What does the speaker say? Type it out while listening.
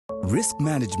Risk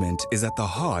management is at the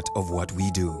heart of what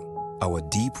we do. Our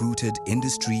deep-rooted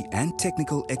industry and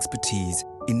technical expertise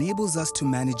enables us to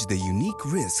manage the unique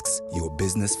risks your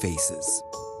business faces.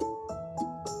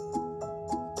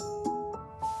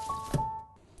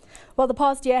 Well, the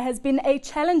past year has been a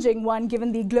challenging one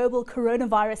given the global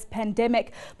coronavirus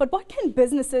pandemic. But what can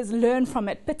businesses learn from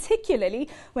it, particularly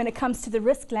when it comes to the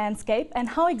risk landscape and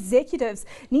how executives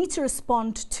need to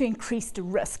respond to increased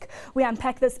risk? We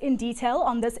unpack this in detail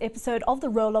on this episode of The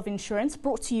Role of Insurance,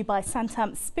 brought to you by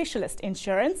Santam Specialist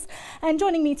Insurance. And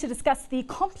joining me to discuss the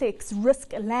complex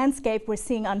risk landscape we're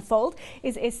seeing unfold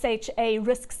is SHA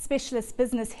Risk Specialist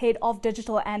Business Head of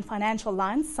Digital and Financial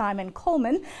Lines, Simon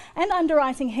Coleman, and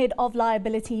Underwriting Head of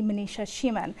Liability, Manisha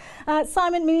Shiman.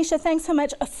 Simon, Manisha, thanks so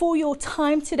much for your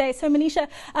time today. So, Manisha,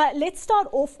 let's start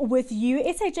off with you.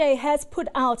 SHA has put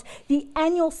out the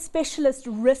annual Specialist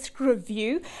Risk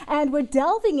Review, and we're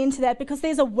delving into that because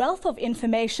there's a wealth of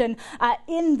information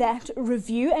in that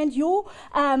review. And your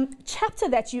chapter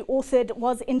that you authored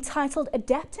was entitled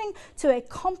Adapting to a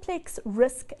Complex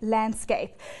Risk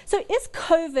Landscape. So, is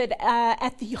COVID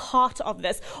at the heart of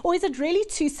this, or is it really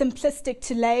too simplistic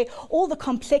to lay all the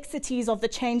complexities of the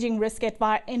changing risk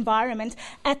environment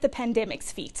at the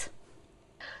pandemic's feet?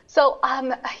 So,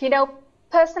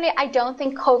 personally, I don't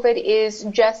think COVID is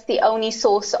just the only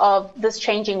source of this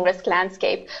changing risk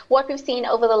landscape. What we've seen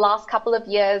over the last couple of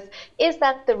years is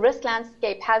that the risk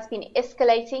landscape has been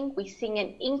escalating. We're seeing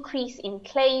an increase in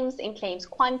claims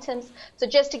quantums. So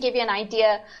just to give you an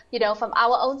idea, from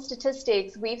our own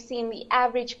statistics, we've seen the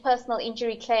average personal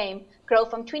injury claim grow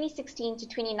from 2016 to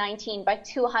 2019 by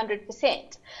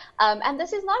 200%. And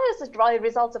this is not as a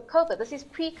result of COVID. This is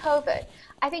pre-COVID.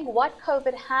 I think what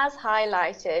COVID has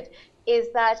highlighted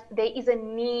is that there is a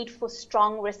need for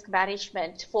strong risk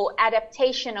management, for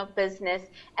adaptation of business,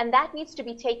 and that needs to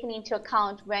be taken into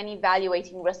account when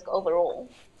evaluating risk overall.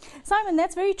 Simon,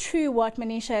 that's very true what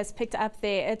Manisha has picked up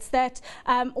there. It's that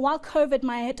while COVID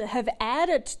might have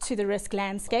added to the risk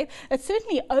landscape, it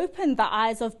certainly opened the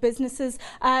eyes of businesses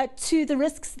to the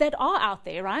risks that are out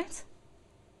there, right?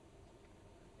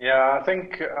 Yeah,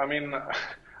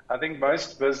 I think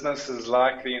most businesses,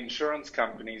 like the insurance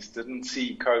companies, didn't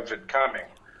see COVID coming.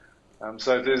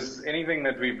 So if there's anything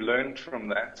that we've learned from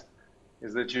that,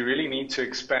 is that you really need to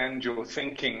expand your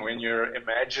thinking when you're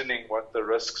imagining what the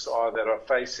risks are that are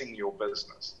facing your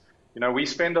business. We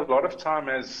spend a lot of time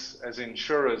as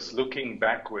insurers looking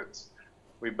backwards.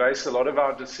 We base a lot of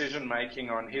our decision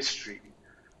making on history.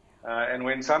 And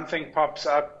when something pops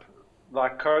up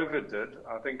like COVID did,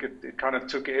 I think it kind of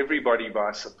took everybody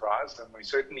by surprise, and we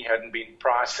certainly hadn't been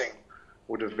pricing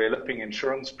or developing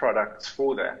insurance products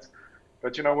for that.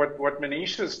 But what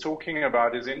Manisha is talking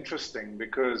about is interesting,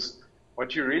 because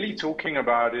what you're really talking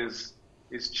about is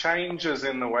changes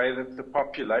in the way that the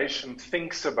population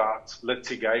thinks about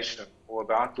litigation or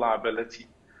about liability.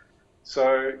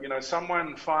 So,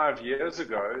 someone 5 years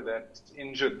ago that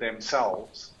injured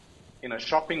themselves in a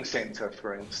shopping center,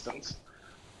 for instance,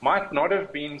 might not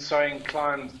have been so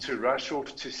inclined to rush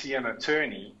off to see an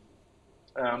attorney.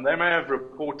 They may have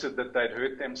reported that they'd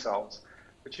hurt themselves.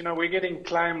 But, we're getting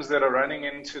claims that are running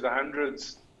into the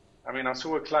hundreds. I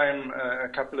saw a claim a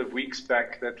couple of weeks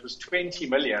back that was 20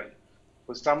 million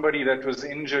for somebody that was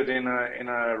injured in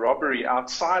a robbery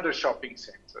outside a shopping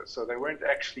center. So they weren't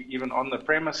actually even on the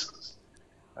premises.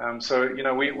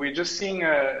 We're just seeing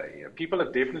people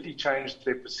have definitely changed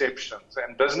their perceptions.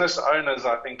 And business owners,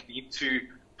 I think, need to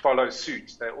follow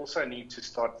suit. They also need to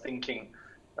start thinking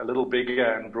a little bigger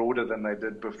and broader than they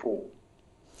did before.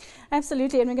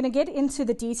 Absolutely, and we're going to get into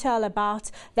the detail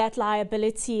about that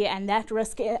liability and that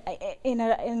risk in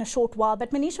a short while.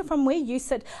 But Manisha, from where you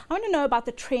sit, I want to know about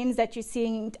the trends that you're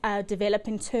seeing develop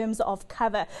in terms of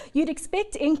cover. You'd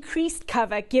expect increased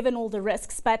cover given all the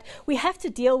risks, but we have to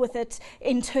deal with it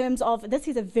in terms of this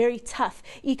is a very tough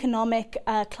economic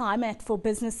climate for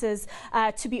businesses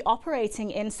to be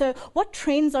operating in. So what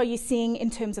trends are you seeing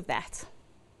in terms of that?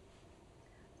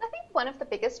 I think one of the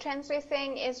biggest trends we're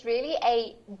seeing is really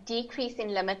a decrease in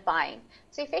limit buying.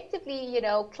 So effectively,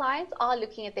 clients are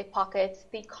looking at their pockets,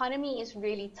 the economy is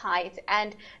really tight,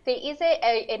 and there is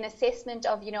an assessment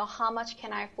of, how much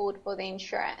can I afford for the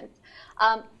insurance.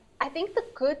 I think the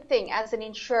good thing as an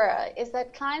insurer is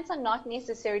that clients are not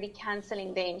necessarily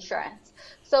canceling their insurance.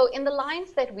 So in the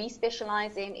lines that we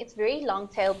specialize in, it's very long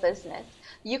tail business.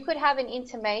 You could have an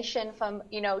intimation from,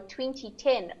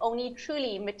 2010 only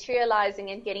truly materializing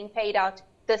and getting paid out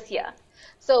this year.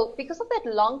 So because of that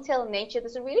long tail nature,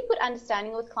 there's a really good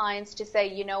understanding with clients to say,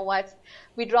 you know what,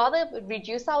 we'd rather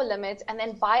reduce our limits and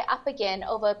then buy up again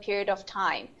over a period of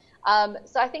time.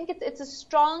 So I think it's a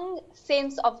strong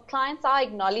sense of clients are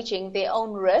acknowledging their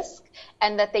own risk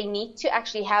and that they need to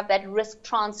actually have that risk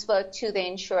transfer to the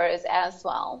insurers as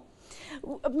well.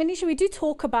 Manisha, we do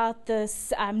talk about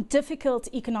this difficult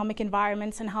economic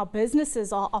environment and how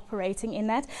businesses are operating in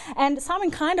that. And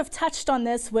Simon kind of touched on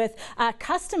this with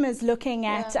customers looking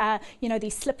at,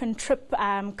 these slip and trip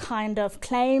kind of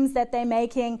claims that they're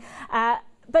making.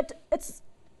 But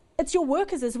it's your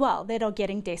workers as well that are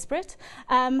getting desperate.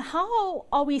 How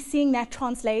are we seeing that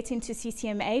translate into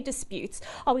CCMA disputes?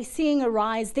 Are we seeing a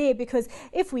rise there? Because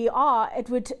if we are,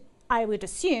 I would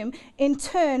assume, in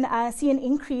turn, see an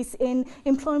increase in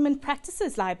employment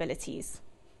practices liabilities.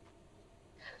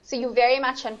 So you're very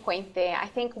much on point there. I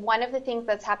think one of the things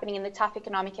that's happening in the tough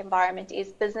economic environment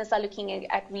is business are looking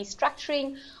at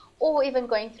restructuring or even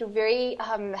going through very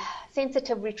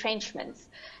sensitive retrenchments.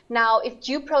 Now, if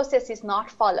due process is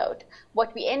not followed,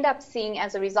 what we end up seeing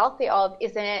as a result thereof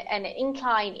is an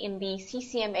incline in the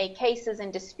CCMA cases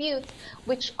and disputes,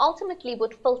 which ultimately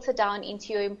would filter down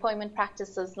into your employment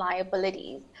practices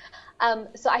liabilities.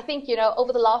 So I think,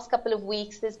 over the last couple of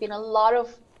weeks, there's been a lot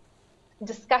of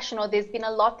discussion, or there's been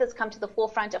a lot that's come to the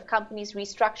forefront of companies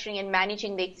restructuring and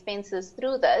managing the expenses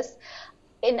through this.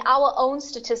 In our own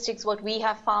statistics, what we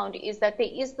have found is that there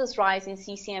is this rise in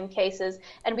CCM cases,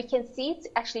 and we can see it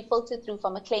actually filtered through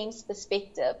from a claims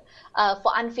perspective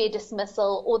for unfair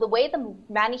dismissal, or the way the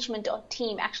management or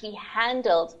team actually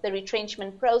handled the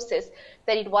retrenchment process,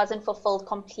 that it wasn't fulfilled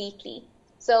completely.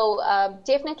 So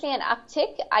definitely an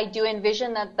uptick. I do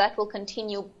envision that will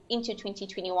continue into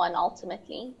 2021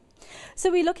 ultimately.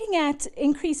 So we're looking at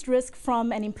increased risk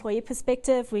from an employee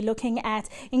perspective. We're looking at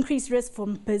increased risk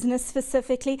from business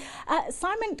specifically.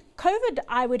 Simon, COVID,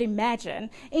 I would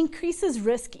imagine, increases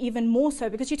risk even more so,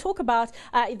 because you talk about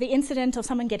the incident of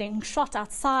someone getting shot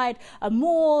outside a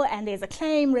mall, and there's a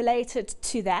claim related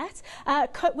to that.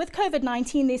 With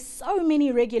COVID-19, there's so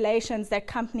many regulations that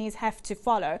companies have to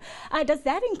follow. Does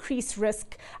that increase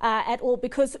risk at all?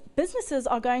 Because businesses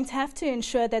are going to have to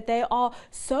ensure that they are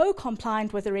so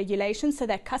compliant with the regulations so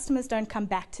that customers don't come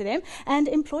back to them and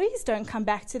employees don't come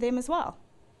back to them as well.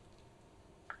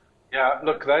 Yeah,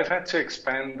 look, they've had to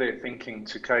expand their thinking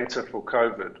to cater for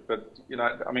COVID. But,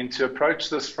 to approach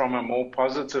this from a more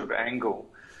positive angle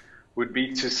would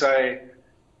be to say,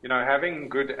 having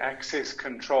good access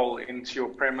control into your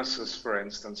premises, for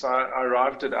instance. I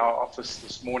arrived at our office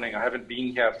this morning. I haven't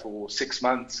been here for 6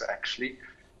 months, actually.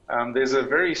 There's a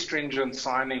very stringent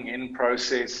signing in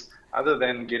process, other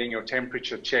than getting your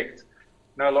temperature checked.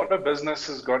 A lot of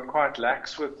businesses got quite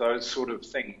lax with those sort of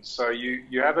things. So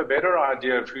you have a better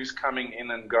idea of who's coming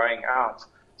in and going out.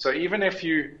 So even if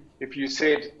you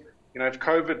said, if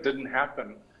COVID didn't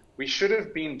happen, we should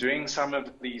have been doing some of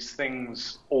these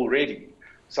things already.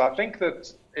 So I think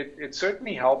that it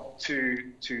certainly helped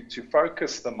to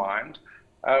focus the mind.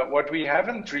 What we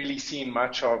haven't really seen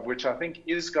much of, which I think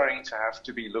is going to have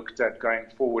to be looked at going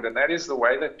forward, and that is the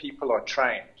way that people are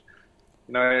trained.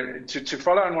 To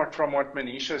follow on from what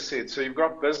Manisha said, so you've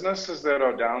got businesses that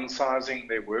are downsizing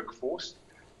their workforce.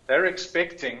 They're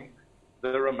expecting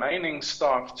the remaining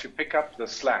staff to pick up the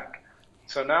slack.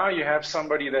 So now you have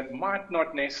somebody that might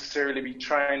not necessarily be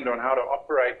trained on how to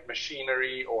operate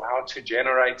machinery or how to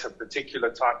generate a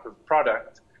particular type of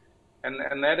product.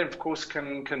 And that, of course,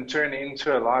 can turn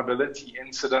into a liability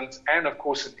incident and, of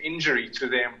course, an injury to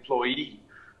the employee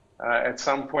at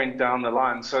some point down the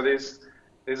line. So there's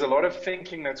a lot of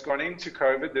thinking that's gone into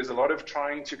COVID. There's a lot of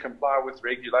trying to comply with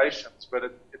regulations, but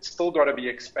it's still got to be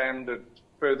expanded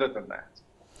further than that.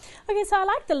 Okay, so I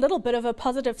like the little bit of a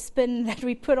positive spin that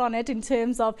we put on it in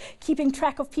terms of keeping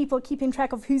track of people, keeping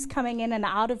track of who's coming in and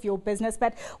out of your business.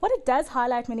 But what it does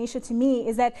highlight, Manisha, to me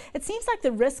is that it seems like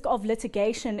the risk of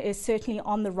litigation is certainly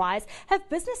on the rise. Have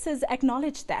businesses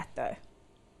acknowledged that, though?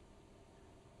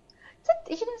 So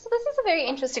this is a very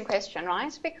interesting question,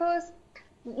 right? Because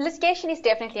litigation is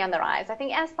definitely on the rise. I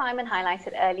think, as Simon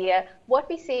highlighted earlier, what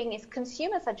we're seeing is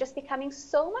consumers are just becoming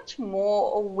so much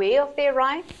more aware of their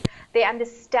rights. They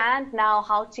understand now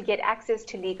how to get access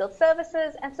to legal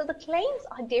services, and so the claims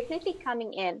are definitely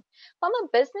coming in. From a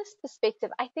business perspective,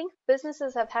 I think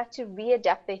businesses have had to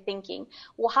readapt their thinking.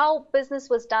 Well, how business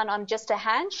was done on just a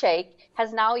handshake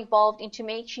has now evolved into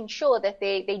making sure that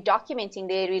they're documenting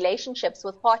their relationships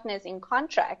with partners in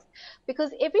contracts,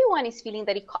 because everyone is feeling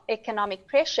that economic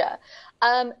pressure.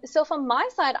 So from my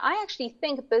side, I actually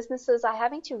think businesses are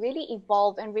having to really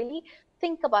evolve and really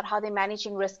think about how they're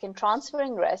managing risk and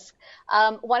transferring risk.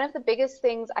 One of the biggest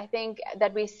things I think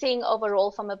that we're seeing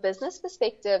overall from a business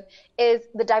perspective is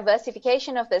the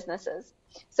diversification of businesses.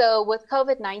 So with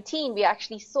COVID-19, we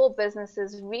actually saw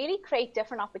businesses really create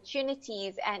different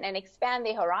opportunities and expand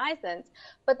their horizons,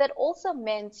 but that also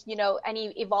meant, an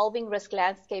evolving risk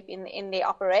landscape in their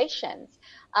operations.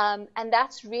 And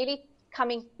that's really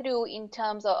coming through in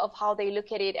terms of how they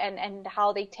look at it and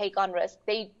how they take on risk.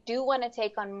 They do want to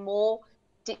take on more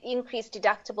increased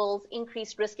deductibles,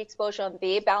 increased risk exposure on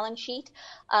their balance sheet.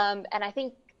 And I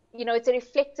think, it's a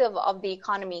reflective of the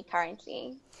economy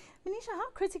currently. Manisha, how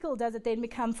critical does it then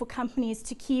become for companies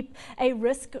to keep a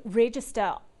risk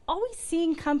register? Are we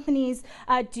seeing companies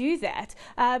do that?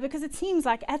 Because it seems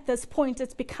like at this point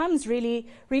it becomes really,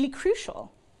 really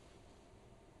crucial.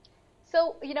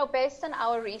 So, based on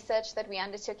our research that we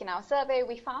undertook in our survey,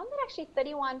 we found that actually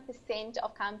 31%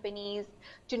 of companies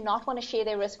do not want to share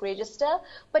their risk register,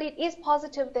 but it is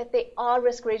positive that there are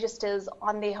risk registers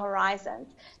on their horizons.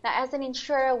 Now, as an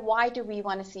insurer, why do we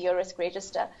want to see your risk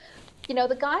register?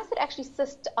 The guys that actually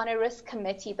sit on a risk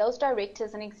committee, those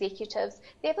directors and executives,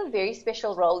 they have a very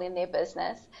special role in their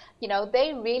business.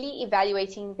 They're really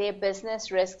evaluating their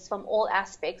business risks from all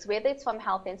aspects, whether it's from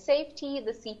health and safety,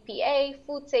 the CPA,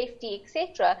 food safety,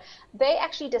 etc. They're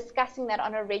actually discussing that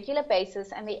on a regular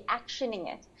basis and they're actioning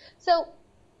it. So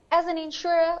as an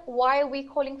insurer, why are we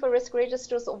calling for risk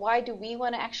registers? Why do we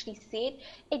want to actually see it?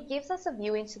 It gives us a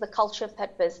view into the culture of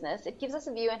that business. It gives us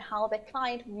a view on how the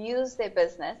client views their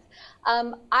business.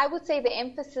 I would say the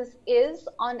emphasis is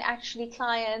on actually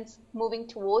clients moving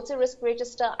towards a risk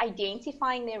register,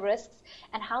 identifying their risks,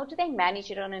 and how do they manage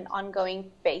it on an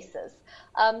ongoing basis.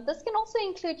 This can also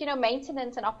include,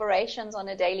 maintenance and operations on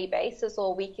a daily basis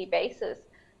or weekly basis.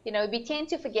 We tend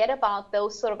to forget about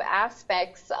those sort of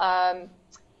aspects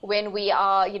when we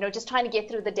are, just trying to get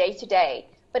through the day-to-day.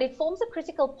 But it forms a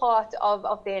critical part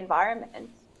of their environment.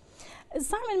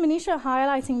 Simon, Manisha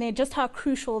highlighting there just how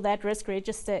crucial that risk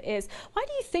register is. Why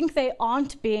do you think they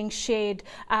aren't being shared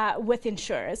with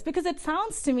insurers? Because it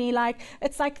sounds to me like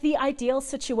it's like the ideal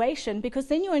situation, because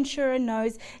then your insurer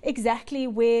knows exactly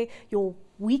where your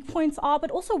weak points are, but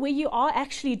also where you are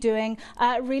actually doing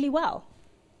really well.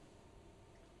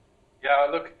 Yeah,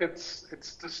 look, it's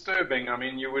disturbing. I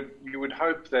mean, you would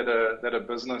hope that a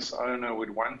business owner would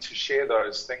want to share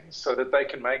those things so that they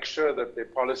can make sure that their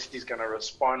policy is going to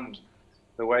respond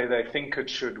the way they think it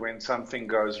should when something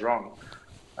goes wrong.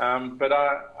 But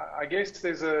I guess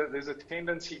there's a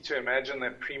tendency to imagine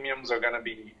that premiums are going to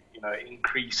be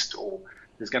increased, or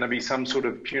there's going to be some sort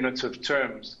of punitive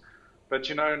terms. But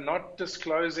not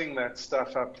disclosing that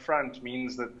stuff up front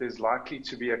means that there's likely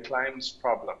to be a claims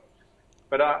problem.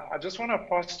 But I just want to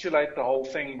postulate the whole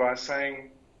thing by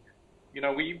saying,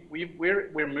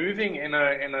 we're moving in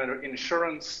an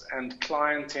insurance and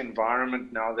client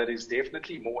environment now that is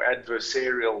definitely more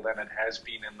adversarial than it has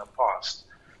been in the past.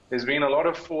 There's been a lot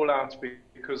of fallout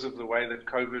because of the way that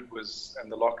COVID was and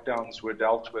the lockdowns were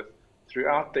dealt with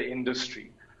throughout the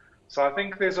industry. So I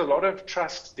think there's a lot of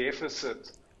trust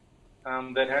deficit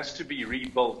that has to be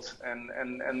rebuilt,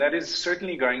 and that is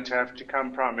certainly going to have to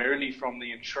come primarily from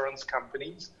the insurance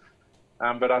companies.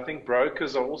 But I think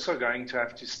brokers are also going to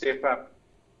have to step up,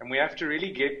 and we have to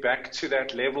really get back to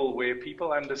that level where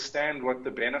people understand what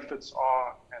the benefits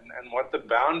are and what the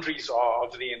boundaries are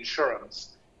of the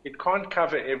insurance. It can't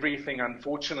cover everything,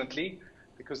 unfortunately,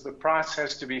 because the price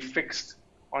has to be fixed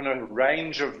on a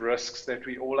range of risks that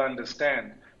we all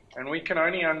understand. And we can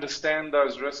only understand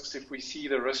those risks if we see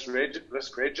the risk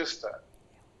register.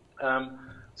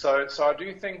 So I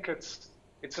do think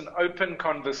it's an open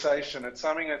conversation. It's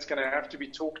something that's going to have to be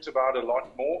talked about a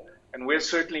lot more. And we're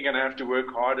certainly going to have to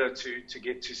work harder to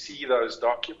get to see those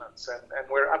documents. And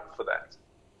we're up for that.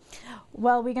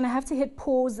 Well, we're going to have to hit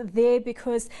pause there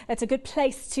because it's a good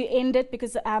place to end it,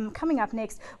 because coming up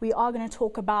next, we are going to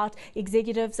talk about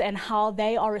executives and how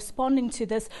they are responding to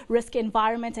this risk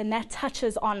environment, and that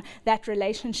touches on that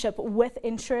relationship with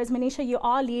insurers. Manisha, you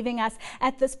are leaving us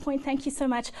at this point. Thank you so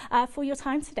much for your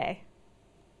time today.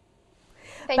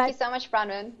 Thank you so much,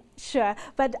 Bronwyn. Sure.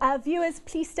 But viewers,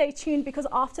 please stay tuned, because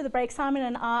after the break, Simon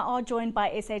and I are joined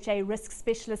by SHA Risk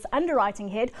Specialist Underwriting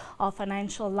Head of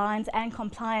Financial Lines and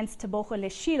Compliance, Tebogo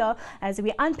Leshilo, as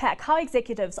we unpack how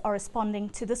executives are responding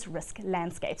to this risk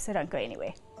landscape. So don't go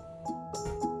anywhere.